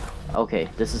 Okay,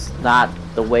 this is not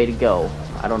the way to go.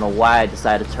 I don't know why I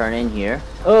decided to turn in here.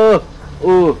 Oh!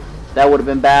 Ooh! That would have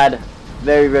been bad.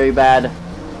 Very, very bad.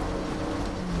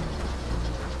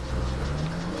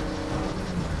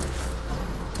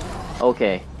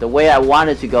 Okay, the way I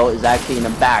wanted to go is actually in the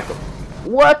back.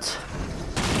 What?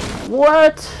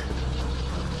 What?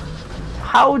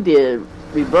 How did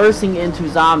reversing into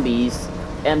zombies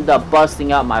end up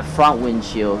busting up my front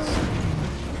windshields?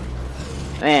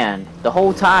 Man, the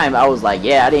whole time I was like,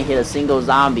 yeah, I didn't hit a single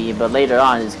zombie, but later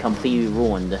on it's completely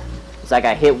ruined. It's like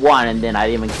I hit one and then I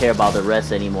didn't even care about the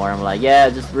rest anymore. I'm like, yeah,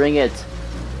 just bring it.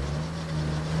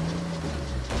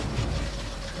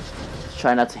 Just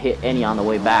try not to hit any on the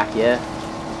way back, yeah?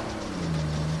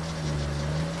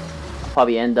 I'll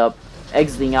probably end up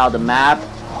exiting out the map.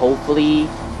 Hopefully,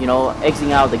 you know,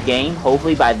 exiting out of the game.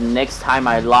 Hopefully by the next time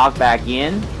I log back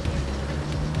in,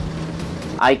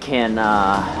 I can,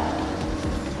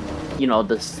 you know,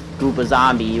 this group of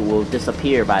zombie will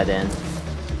disappear by then.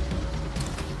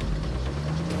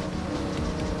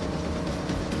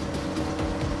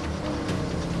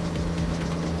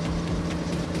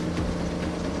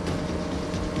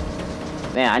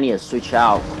 Man, I need to switch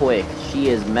out quick. She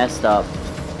is messed up.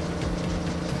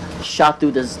 Shot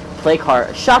through this play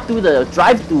cart. Shot through the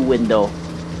drive-through window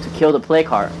to kill the play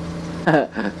cart.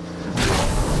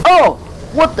 Oh!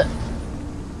 What the?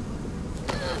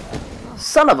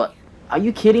 Son of a... Are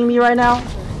you kidding me right now?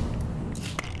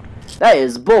 That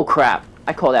is bullcrap.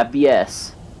 I call that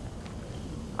BS.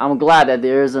 I'm glad that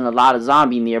there isn't a lot of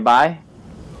zombie nearby.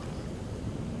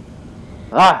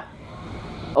 Ah!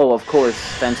 Oh, of course.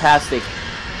 Fantastic.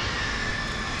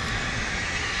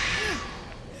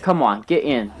 Come on, get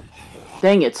in.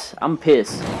 Dang it, I'm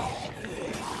pissed. This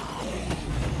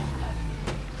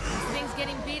thing's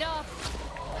getting beat up.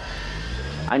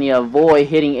 I need to avoid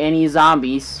hitting any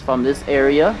zombies from this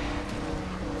area.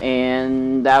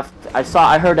 And that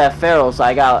I heard that feral, so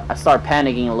I started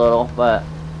panicking a little, but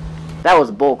that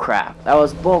was bull crap. That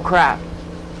was bull crap.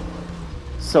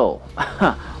 So,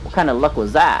 what kind of luck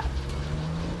was that?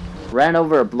 Ran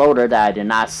over a bloater that I did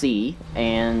not see,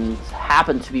 and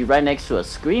happened to be right next to a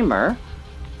screamer,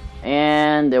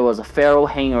 and there was a feral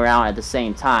hanging around at the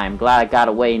same time. Glad I got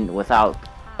away without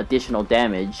additional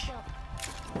damage.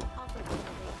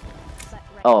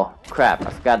 Oh crap, I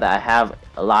forgot that I have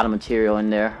a lot of material in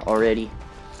there already.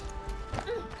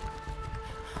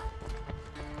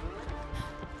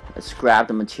 Let's grab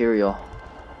the material.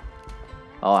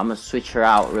 Oh, I'm gonna switch her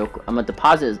out real quick. I'm gonna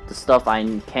deposit the stuff I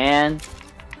can,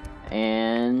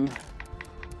 and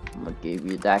I'm gonna give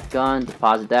you that gun,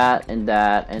 deposit that, and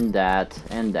that, and that,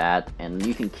 and that, and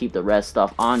you can keep the rest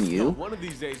stuff on you. One of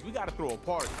these days, we gotta throw a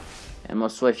party. And I'm gonna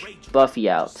switch Buffy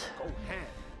out.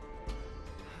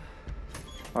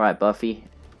 Alright, Buffy.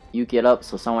 You get up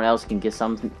so someone else can get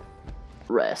some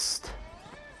rest.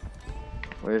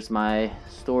 Where's my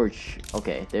storage?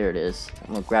 Okay, there it is.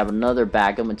 I'm gonna grab another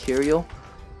bag of material.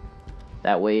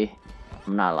 That way,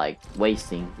 I'm not like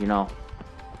wasting, you know.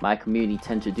 My community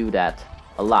tend to do that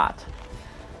a lot.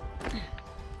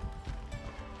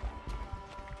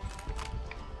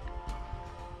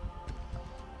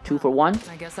 Two for one,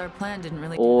 I guess our plan didn't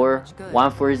really or do much good.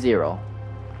 1 for 0.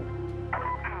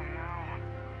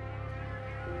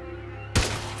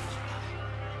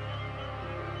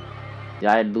 Did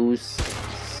I lose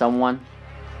someone?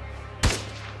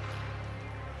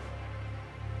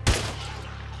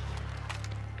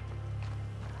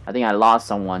 I think I lost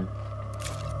someone.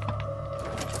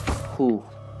 Who?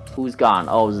 Who's gone?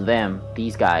 Oh, it's them.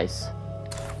 These guys.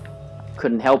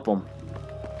 Couldn't help them.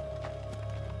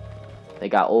 They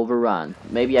got overrun.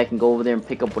 Maybe I can go over there and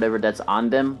pick up whatever that's on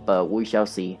them, but we shall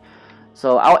see.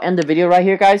 So I'll end the video right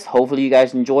here, guys. Hopefully you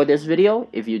guys enjoyed this video.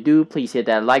 If you do, please hit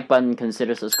that like button.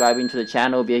 Consider subscribing to the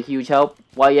channel. It'll be a huge help.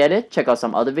 While you're at it, check out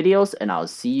some other videos, and I'll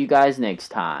see you guys next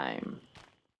time.